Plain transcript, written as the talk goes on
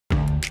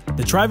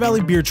The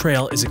Tri-Valley Beer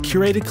Trail is a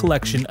curated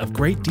collection of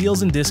great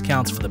deals and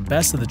discounts for the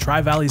best of the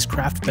Tri-Valley's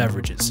craft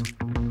beverages.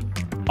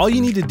 All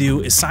you need to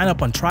do is sign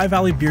up on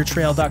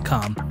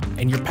TriValleyBeerTrail.com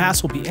and your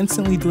pass will be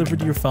instantly delivered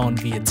to your phone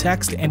via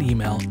text and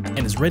email and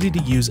is ready to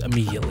use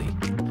immediately.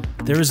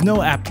 There is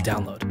no app to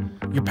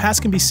download. Your pass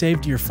can be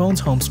saved to your phone's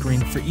home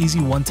screen for easy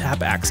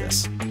one-tap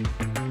access.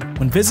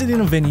 When visiting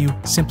a venue,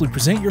 simply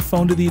present your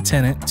phone to the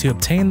attendant to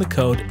obtain the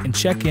code and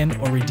check in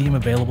or redeem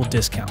available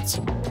discounts.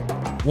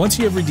 Once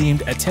you have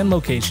redeemed at 10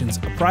 locations,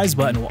 a prize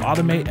button will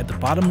automate at the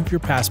bottom of your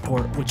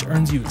passport, which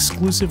earns you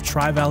exclusive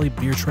Tri-Valley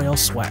Beer Trail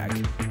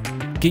swag.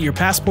 Get your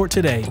passport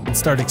today and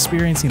start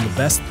experiencing the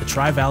best the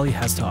Tri-Valley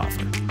has to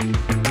offer.